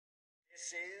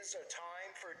This is a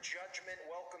time for judgment.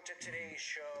 Welcome to today's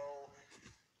show.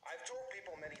 I've told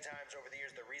people many times over the years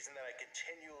the reason that I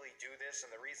continually do this and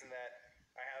the reason that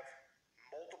I have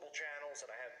multiple channels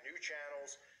and I have new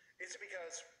channels is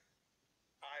because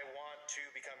I want to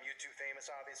become YouTube famous,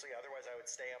 obviously. Otherwise, I would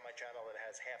stay on my channel that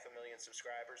has 500,000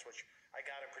 subscribers, which I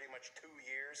got in pretty much 2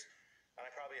 years. And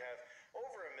I probably have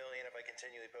over 1 million if I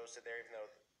continually posted there, even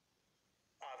though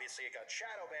obviously it got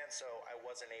shadow banned, so I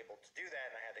wasn't able to do that,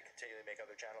 and I had to continually make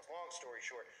other channels. Long story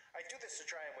short, I do this to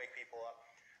try and wake people up,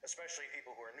 especially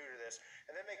people who are new to this,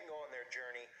 and then they can go on their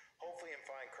journey, hopefully, and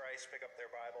find Christ, pick up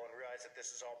their Bible, and realize that this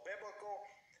is all biblical,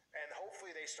 and hopefully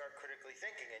they start critically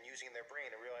thinking and using their brain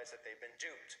and realize that they've been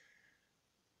duped.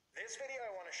 This video,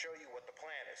 I want to show you what the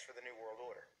plan is for the New World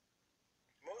Order.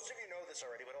 Most of you know this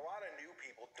already, but a lot of new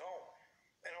people don't.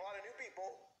 And a lot of new people,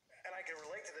 and I can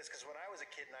relate to this because when I was a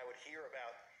kid and I would hear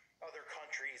about other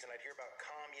countries and I'd hear about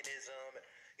communism, and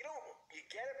you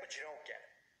get it, but you don't get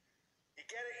it. You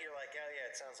get it, you're like, oh yeah,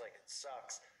 it sounds like it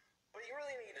sucks. But you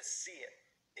really need to see it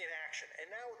in action. And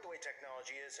now with the way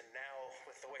technology is, and now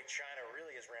with the way China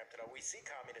really has ramped it up, we see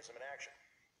communism in action.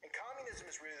 And communism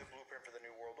is really the blueprint for the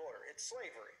New World Order. It's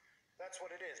slavery. That's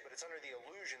what it is, but it's under the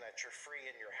illusion that you're free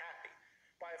and you're happy.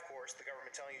 By, of course, the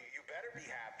government telling you, you better be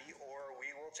happy or we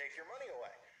will take your money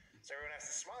away. So everyone has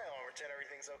to smile and pretend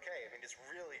everything's okay. I mean, it's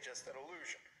really just an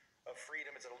illusion of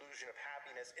freedom. It's an illusion of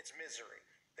happiness. It's misery.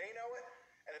 They know it,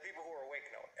 and the people who are awake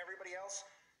know it. Everybody else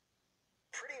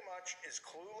pretty much is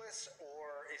clueless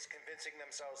or is convincing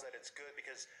themselves that it's good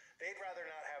because they'd rather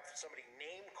not have somebody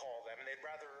name call them, and they'd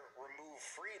rather remove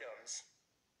freedoms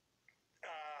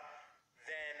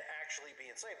than actually be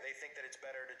enslaved. They think that it's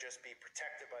better to just be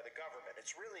protected by the government.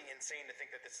 It's really insane to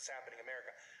think that this is happening in America,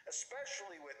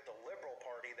 especially with the Liberal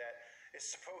Party that is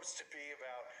supposed to be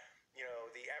about,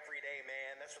 the everyday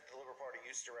man. That's what the Liberal Party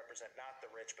used to represent, not the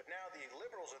rich. But now the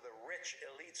liberals are the rich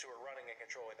elites who are running and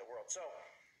controlling the world. So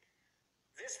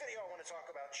this video I want to talk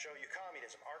about and show you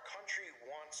communism. Our country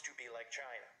wants to be like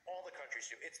China. All the countries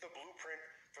do. It's the blueprint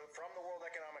from the World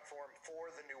Economic Forum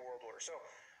for the New World Order. So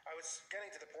I was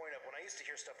getting to the point of when I used to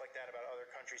hear stuff like that about other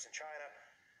countries in China,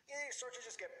 you start to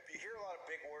just you hear a lot of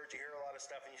big words, you hear a lot of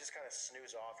stuff, and you just kind of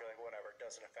snooze off. You're like, whatever, it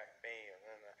doesn't affect me.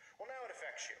 Well, now it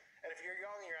affects you. And if you're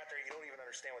young and you're out there, you don't even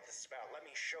understand what this is about. Let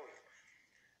me show you.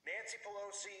 Nancy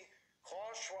Pelosi,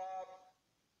 Klaus Schwab,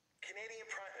 Canadian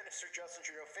Prime Minister Justin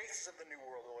Trudeau, faces of the New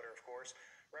World Order, of course,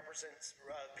 represents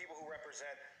people who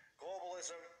represent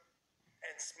globalism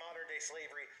and modern-day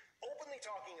slavery, openly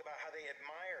talking about how they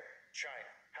admire China,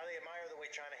 how they admire the way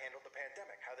China handled the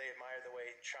pandemic, how they admire the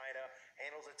way China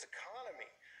handles its economy,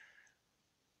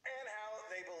 and how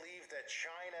they believe that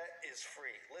China is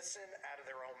free. Listen out of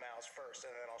their own mouths first,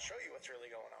 and then I'll show you what's really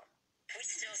going on. We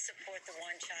still support the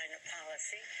One China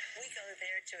policy. We go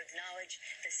there to acknowledge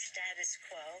the status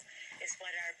quo is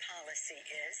what our policy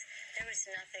is. There was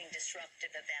nothing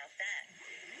disruptive about that.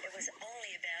 It was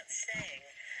only about saying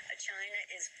China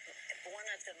is one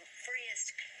of the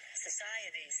freest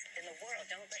societies in the world.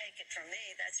 Don't take it from me.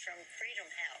 That's from Freedom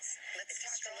House. Let's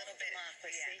talk a little bit.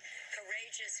 Democracy,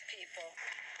 courageous people.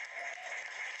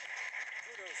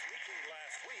 Trudeau's meeting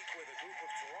last week with a group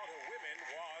of Toronto women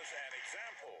was an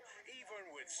example. Even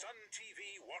with Sun TV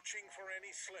watching for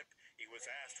any slip, he was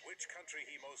asked which country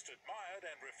he most admired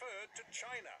and referred to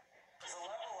China. There's a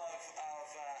level of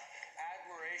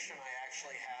admiration I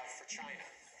actually have for China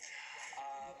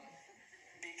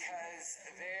because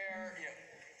their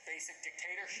basic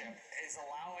dictatorship is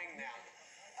allowing them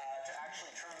to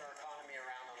actually turn their economy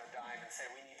around on a dime and say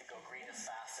we need to go green as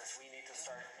fast as we need to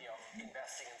start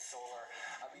investing in solar.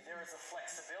 I mean, there is a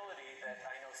flexibility that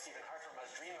I know Stephen Harper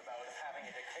must dream about of having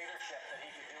a dictatorship that he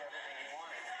could do everything he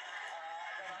wanted.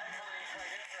 That I find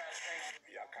quite interesting.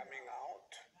 We are coming out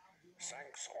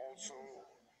thanks also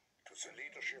to the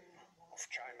leadership of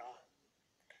China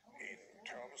in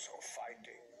terms of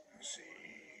fighting the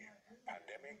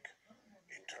pandemic,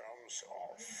 in terms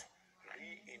of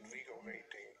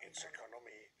reinvigorating its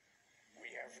economy.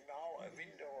 We have now a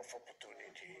window of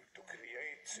opportunity to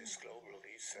create this global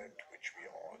reset which we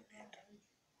all need.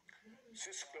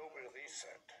 This global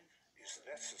reset is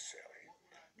necessary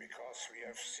because we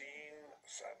have seen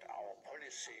that our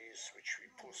policies which we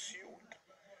pursued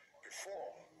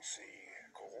before the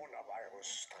coronavirus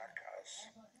struck us,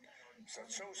 that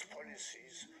those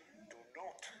policies do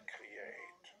not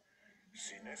create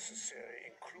the necessary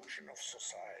inclusion of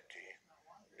society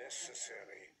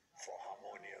necessary for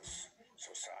harmonious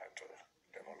societal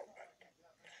development.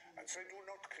 And they do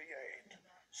not create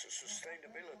the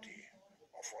sustainability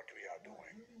of what we are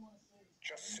doing.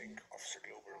 Just think of the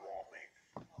global warming,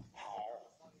 how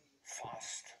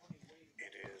fast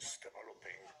it is developing.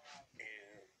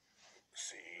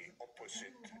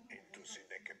 opposite into the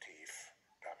negative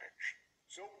direction.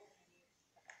 So,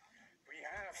 we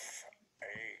have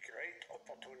a great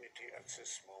opportunity at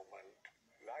this moment,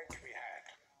 like we had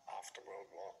after World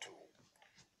War II,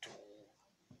 to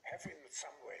have in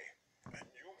some way a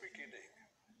new beginning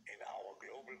in our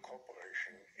global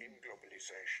cooperation, in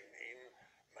globalization, in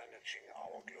managing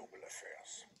our global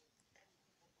affairs.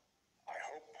 I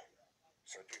hope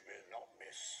that we will not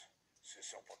miss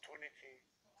this opportunity.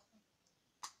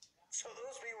 So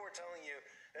those people were telling you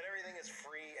that everything is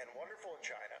free and wonderful in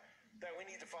China, that we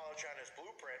need to follow China's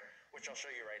blueprint, which I'll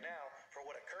show you right now, for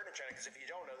what occurred in China. Because if you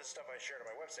don't know, this stuff I shared on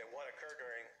my website, what occurred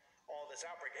during all this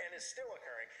outbreak, and is still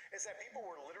occurring, is that people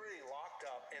were literally locked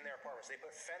up in their apartments. They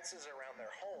put fences around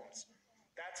their homes.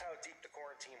 That's how deep the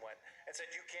quarantine went, and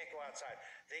said you can't go outside.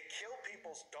 They killed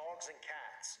people's dogs and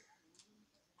cats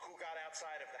who got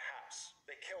outside of the house.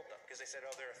 They killed them because they said,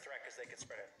 oh, they're a threat because they could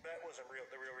spread it. That wasn't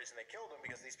the real reason they killed them,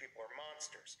 because these people are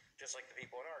monsters, just like the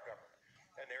people in our government.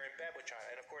 And they're in bed with China.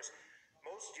 And of course,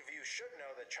 most of you should know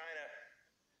that China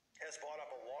has bought up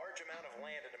a large amount of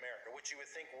land in America, which you would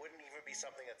think wouldn't even be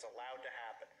something that's allowed to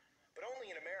happen. But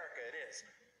only in America it is,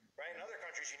 right? In other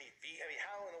countries you need,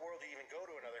 how in the world do you even go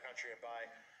to another country and buy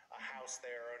a house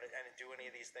there and do any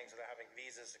of these things without having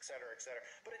visas, et cetera, et cetera?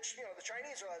 But it's, the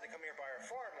Chinese are allowed to come here and buy our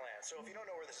farmland. So if you don't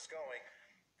know where this is going,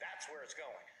 that's where it's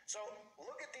going. So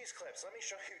look at these clips. Let me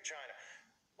show you China.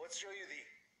 Let's show you the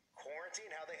quarantine,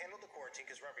 how they handled the quarantine,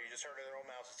 because remember, you just heard of their own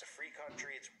mouths. It's a free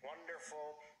country. It's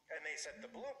wonderful. And they set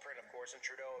the blueprint, of course, and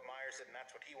Trudeau admires it, and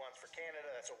that's what he wants for Canada.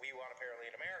 That's what we want, apparently,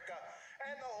 in America,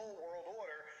 and the whole world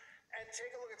order. And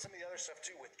take a look at some of the other stuff,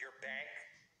 too, with your bank,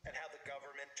 and how the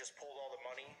government just pulled all the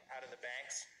money out of the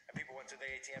banks, and people went to the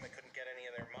ATM and couldn't get any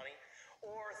of their money.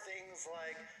 Or things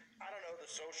like, I don't know, the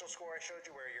social score I showed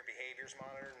you, where your behavior's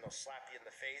monitored, and they'll slap you in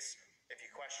the face if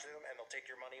you question them, and they'll take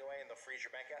your money away, and they'll freeze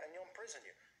your bank out, and you'll imprison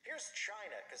you. Here's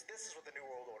China, because this is what the New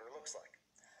World Order looks like.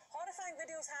 Horrifying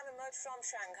videos have emerged from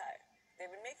Shanghai. They've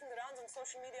been making the rounds on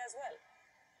social media as well.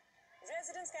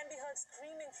 Residents can be heard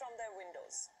screaming from their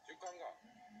windows. 就刚刚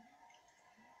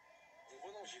5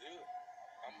分钟前头，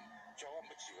俺们叫俺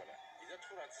没几个了，现在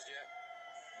突然之间，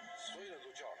所有人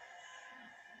都叫了，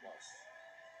不好意思。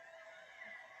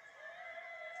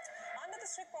 Under the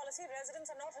strict policy,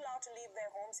 residents are not allowed to leave their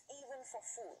homes even for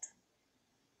food.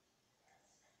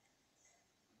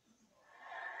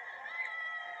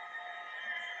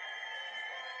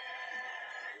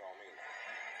 要命的，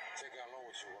这个弄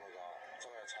过去我那个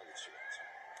真要差点去了。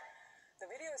 The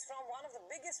video is from one of the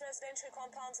biggest residential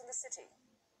compounds in the city.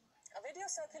 A video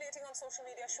circulating on social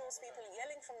media shows people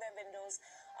yelling from their windows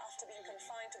after being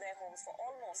confined to their homes for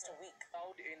almost a week.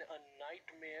 Out in a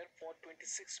nightmare for 26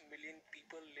 million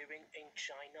people living in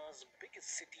China's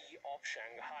biggest city of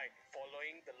Shanghai.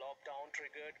 Following the lockdown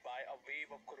triggered by a wave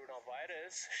of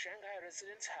coronavirus, Shanghai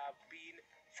residents have been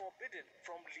forbidden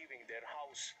from leaving their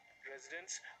house.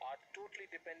 Residents are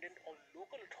totally dependent on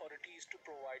local authorities to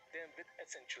provide them with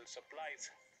essential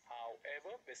supplies.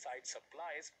 However, besides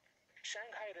supplies,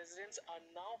 Shanghai residents are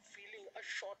now feeling a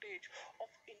shortage of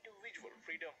individual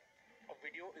freedom. A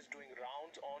video is doing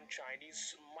rounds on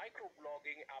Chinese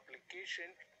microblogging application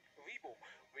Weibo,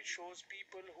 which shows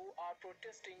people who are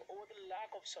protesting over the lack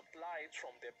of supplies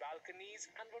from their balconies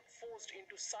and were forced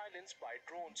into silence by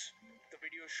drones. The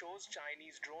video shows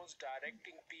Chinese drones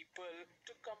directing people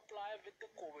to comply with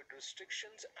the COVID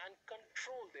restrictions and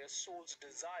control their soul's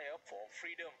desire for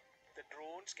freedom. The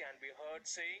drones can be heard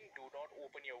saying, "Do not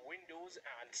open your windows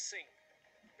and sing."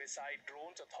 Besides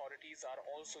drones, authorities are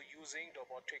also using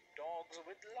robotic dogs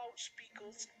with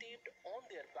loudspeakers taped on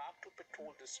their back to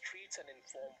patrol the streets and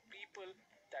inform people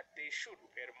that they should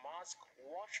wear masks,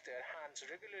 wash their hands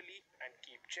regularly, and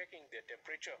keep checking their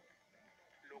temperature.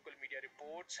 Local media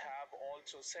reports have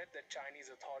also said that Chinese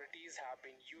authorities have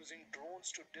been using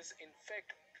drones to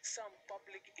disinfect some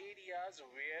public areas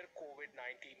where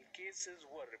COVID-19 cases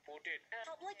were reported.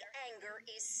 Public anger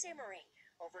is simmering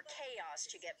over chaos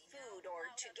to get food or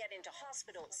to get into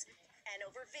hospitals, and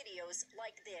over videos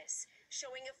like this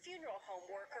showing a funeral home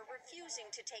worker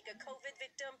refusing to take a COVID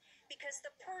victim because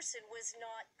the person was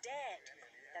not dead.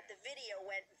 That the video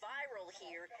went viral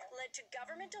here led to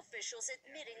government officials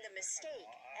admitting the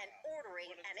mistake and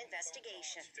ordering an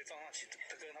investigation.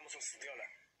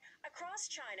 Across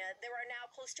China, there are now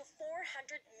close to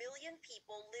 400 million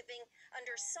people living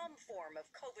under some form of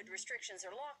COVID restrictions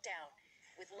or lockdown,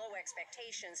 with low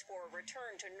expectations for a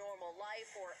return to normal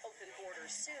life or open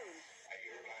borders soon.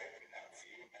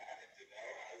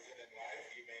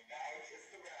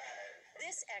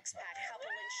 This expat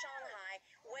couple in Shanghai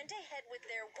went ahead with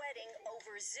their wedding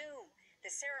over Zoom. The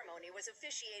ceremony ceremony was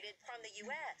officiated from the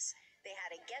U.S. They had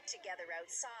a get-together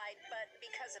outside, but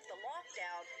because of the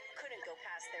lockdown, couldn't go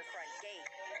past their front gate.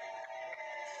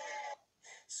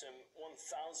 Some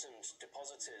 1,000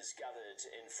 depositors gathered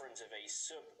in front of a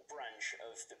sub-branch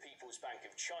of the People's Bank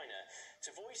of China to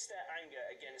voice their anger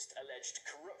against alleged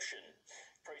corruption.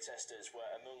 Protesters were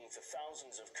among the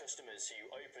thousands of customers who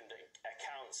opened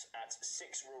accounts at 6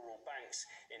 rural banks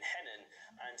in Henan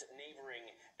and neighbouring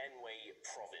Anhui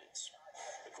province.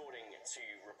 According to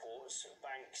reports,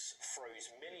 banks froze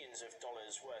millions of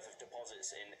dollars worth of deposits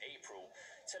in April,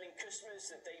 telling customers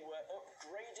that they were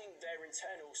upgrading their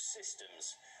internal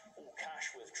systems. All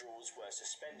cash withdrawals were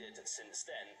suspended since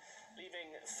then,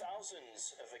 leaving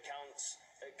thousands of account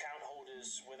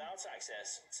holders without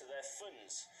access to their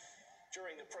funds.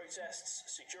 During the protests,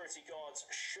 security guards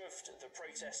shoved the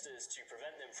protesters to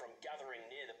prevent them from gathering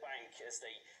near the bank as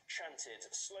they chanted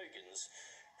slogans.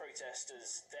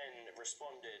 Protesters then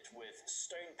responded with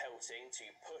stone pelting to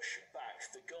push back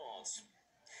the guards.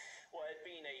 What had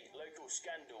been a local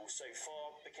scandal so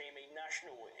far became a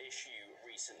national issue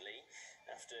recently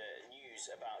after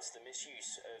news about the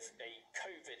misuse of a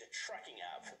COVID tracking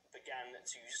app began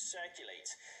to circulate.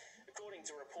 According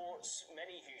to reports,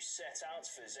 many who set out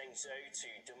for Zhengzhou to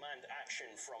demand action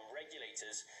from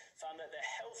regulators found that their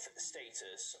health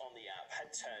status on the app had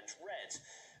turned red,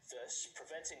 thus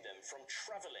preventing them from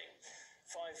travelling.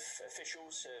 5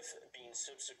 officials have been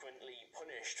subsequently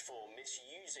punished for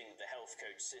misusing the health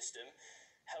code system.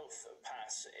 Health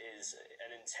Pass is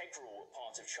an integral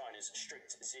part of China's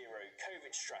strict zero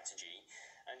COVID strategy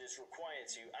and is required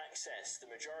to access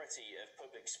the majority of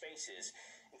public spaces,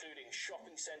 including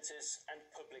shopping centres and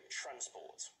public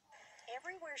transport.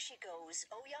 Everywhere she goes,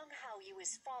 Ouyang Haoyu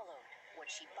is followed. What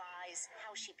she buys,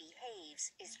 how she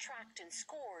behaves, is tracked and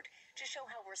scored to show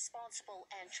how responsible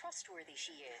and trustworthy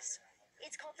she is.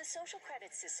 It's called the social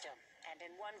credit system, and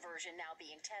in one version now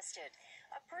being tested,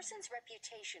 a person's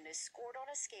reputation is scored on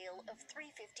a scale of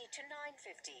 350 to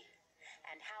 950.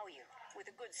 And Haoyu, with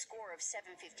a good score of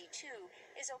 752,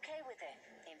 is okay with it.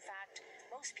 In fact,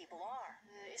 most people are.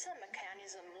 It's a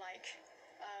mechanism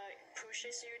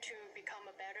pushes you to become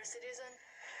a better citizen.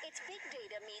 It's big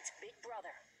data meets Big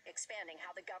Brother, expanding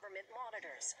how the government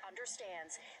monitors,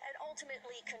 understands, and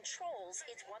ultimately controls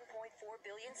its 1.4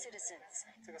 billion citizens.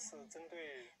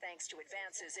 Thanks to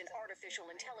advances in artificial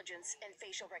intelligence and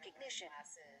facial recognition,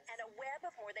 and a web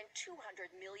of more than 200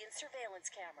 million surveillance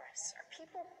cameras. Are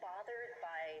people bothered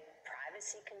by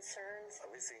privacy concerns?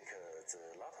 We think the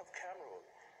lot of camera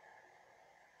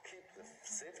keep the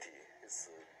safety is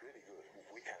really good.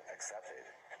 We can accept it.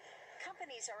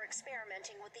 Companies are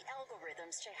experimenting with the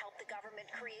algorithms to help the government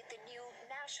create the new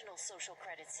national social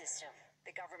credit system.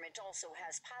 The government also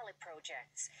has pilot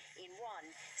projects. In one,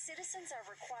 citizens are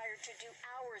required to do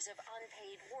hours of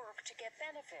unpaid work to get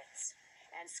benefits.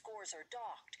 And scores are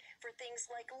docked for things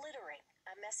like littering,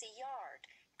 a messy yard,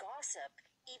 gossip,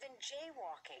 even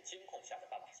jaywalking.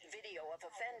 Video of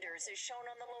offenders is shown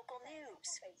on the local news.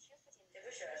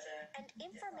 And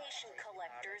information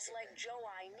collectors like Zhou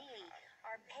Aini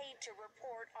are paid to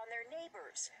report on their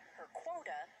neighbors. Her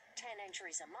quota, 10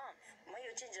 entries a month.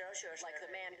 Like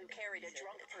the man who carried a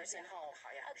drunk person home.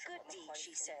 A good deed,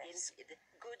 she says.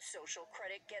 Good social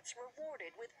credit gets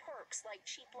rewarded with perks like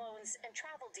cheap loans and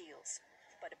travel deals.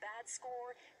 But a bad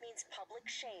score means public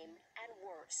shame and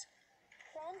worse.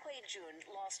 Huang Huijun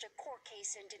lost a court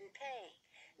case and didn't pay.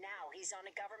 Now he's on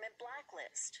a government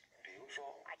blacklist.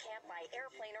 I can't buy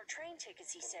airplane or train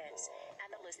tickets, he says, and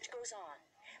the list goes on.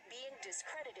 Being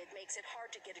discredited makes it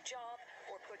hard to get a job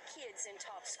or put kids in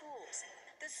top schools.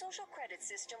 The social credit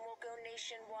system will go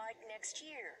nationwide next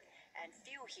year, and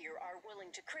few here are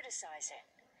willing to criticize it.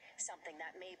 Something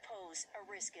that may pose a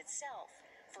risk itself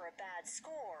for a bad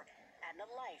score and the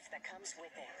life that comes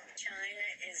with it. China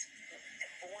is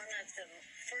one of the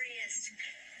freest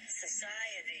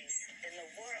societies in the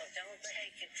world. Don't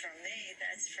take it from me.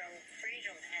 That's from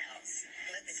Freedom House.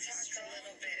 Let's talk a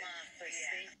little bit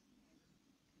democracy.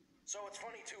 Yeah. So what's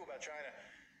funny too about China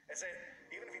is that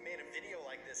even if you made a video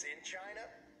like this in China,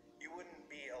 you wouldn't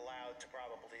be allowed to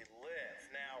probably live.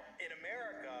 Now, in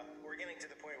America, we're getting to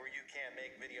the point where you can't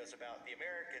make videos about the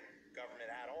American government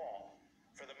at all,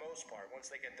 for the most part, once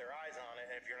they get their eyes on it.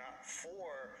 And if you're not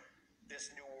for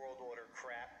this New World Order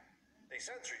crap, they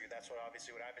censor you. That's what I've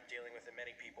been dealing with, and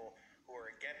many people who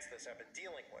are against this have been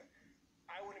dealing with.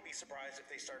 I wouldn't be surprised if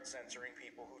they start censoring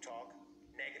people who talk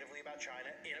negatively about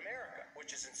China in America,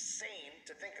 which is insane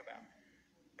to think about.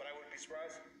 But I wouldn't be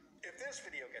surprised if this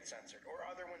video gets censored, or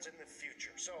other ones in the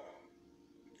future. So,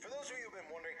 for those of you who've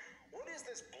been wondering, what is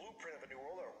this blueprint of a New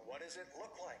World Order? What does it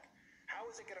look like? How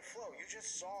is it going to flow? You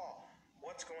just saw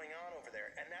what's going over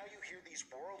there. And now you hear these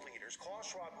world leaders, Klaus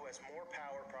Schwab, who has more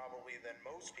power probably than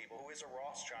most people, who is a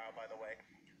Rothschild, by the way,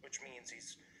 which means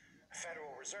he's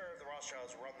Federal Reserve. The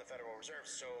Rothschilds run the Federal Reserve,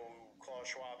 so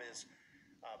Klaus Schwab is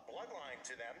bloodline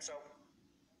to them. So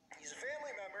he's a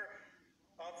family member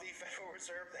of the Federal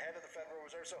Reserve, the head of the Federal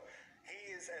Reserve. So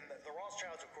he is, and the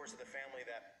Rothschilds, of course, are the family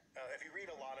that, if you read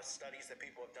a lot of studies that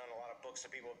people have done, a lot of books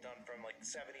that people have done from like the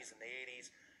 70s and the 80s,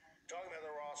 talking about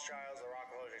the Rothschilds, the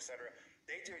Rockefellers, etc.,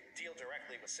 they deal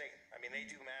directly with Satan. I mean, they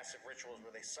do massive rituals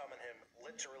where they summon him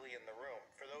literally in the room.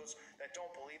 For those that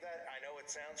don't believe that, I know it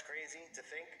sounds crazy to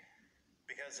think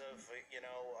because of,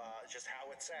 just how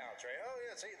it sounds, right? Oh,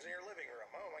 yeah, Satan's in your living room.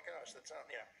 Oh, my gosh, that sounds,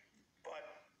 yeah. But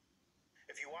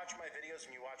if you watch my videos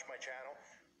and you watch my channel,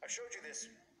 I've showed you this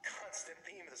constant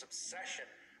theme, this obsession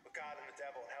with God and the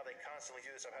devil, and how they constantly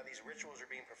do this, of how these rituals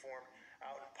are being performed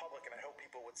out in public, and I hope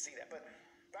people would see that. But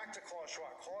back to Klaus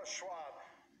Schwab. Klaus Schwab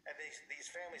and these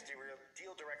families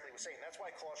deal directly with Satan. That's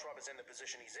why Klaus Schwab is in the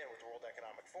position he's in with the World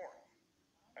Economic Forum.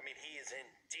 I mean, he is in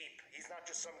deep. He's not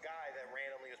just some guy that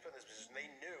randomly was put in this position. They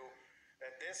knew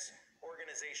that this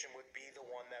organization would be the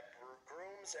one that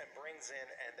grooms and brings in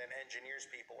and then engineers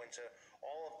people into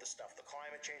all of the stuff, the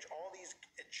climate change, all these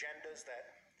agendas that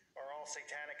are all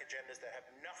satanic agendas that have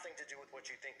nothing to do with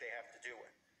what you think they have to do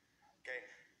with. Okay?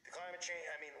 The climate change,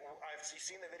 I mean, you've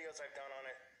seen the videos I've done on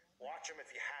it. Watch them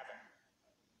if you haven't.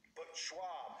 But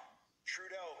Schwab,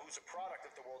 Trudeau, who's a product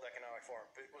of the World Economic Forum,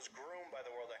 was groomed by the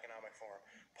World Economic Forum.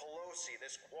 Pelosi,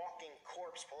 this walking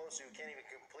corpse, Pelosi, who can't even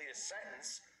complete a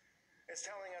sentence, is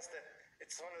telling us that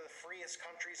it's one of the freest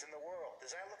countries in the world.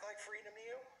 Does that look like freedom to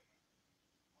you?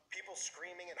 People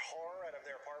screaming in horror out of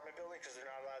their apartment building because they're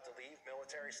not allowed to leave.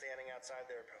 Military standing outside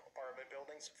their apartment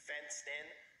buildings, fenced in,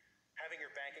 having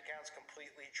your bank accounts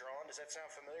completely drawn. Does that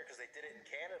sound familiar? Because they did it in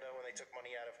Canada when they took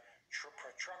money out of truck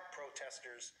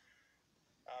protesters'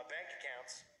 bank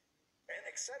accounts, and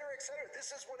et cetera, et cetera.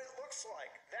 This is what it looks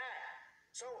like. That.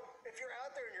 So if you're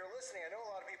out there and you're listening, I know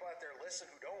a lot of people out there listen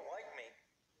who don't like me,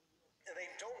 and they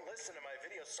don't listen to my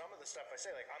videos, some of the stuff I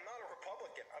say. Like, I'm not a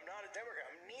Republican. I'm not a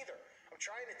Democrat. I'm neither. I'm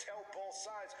trying to tell both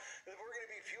sides that we're going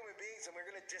to be human beings and we're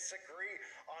going to disagree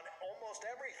on almost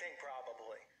everything,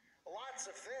 probably. Lots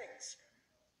of things.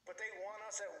 But they want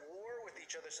us at war with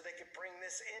each other so they can bring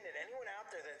this in. And anyone out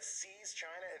there that sees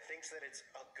China and thinks that it's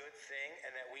a good thing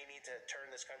and that we need to turn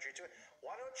this country to it,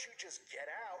 why don't you just get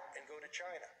out and go to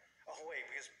China? Oh, wait,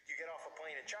 because you get off a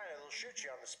plane in China, they'll shoot you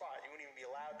on the spot. You wouldn't even be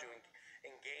allowed to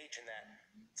engage in that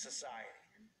society.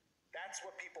 That's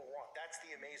what people want. That's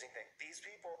the amazing thing. These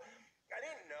people, I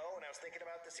didn't know, and I was thinking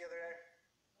about this the other day.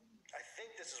 I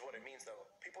think this is what it means, though.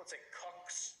 People would say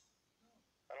cucks.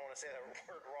 I don't want to say that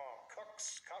word wrong.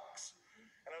 Cucks.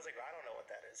 And I was like, I don't know what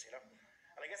that is,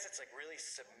 And I guess it's like really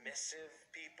submissive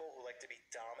people who like to be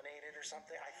dominated or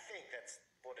something. I think that's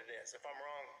what it is. If I'm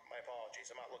wrong, my apologies.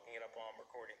 I'm not looking it up while I'm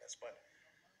recording this, but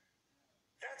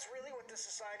that's really what this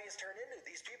society has turned into.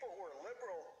 These people who are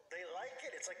liberal, they like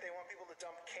it. It's like they want people to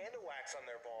dump candle wax on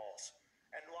their balls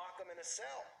and lock them in a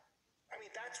cell. I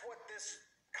mean, that's what this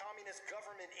communist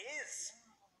government is.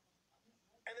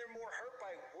 And they're more hurt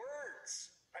by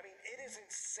words. I mean, it is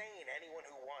insane, anyone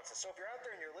who wants it. So if you're out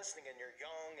there and you're listening and you're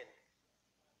young and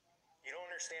you don't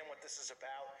understand what this is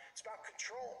about, it's about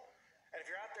control. And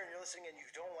if you're out there and you're listening and you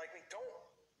don't like me, don't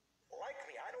like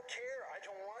me. I don't care. I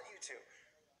don't want you to.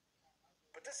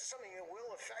 But this is something that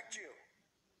will affect you.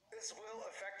 This will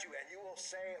affect you, and you will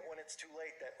say it when it's too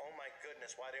late that, oh my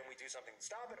goodness, why didn't we do something to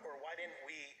stop it? Or why didn't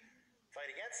we fight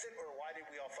against it? Or why did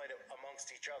we all fight it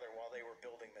amongst each other while they were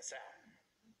building this out?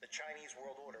 The Chinese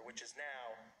World Order, which is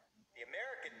now the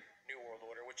American New World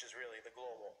Order, which is really the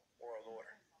global world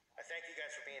order. I thank you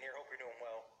guys for being here. Hope you're doing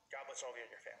well. God bless all of you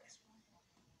and your families.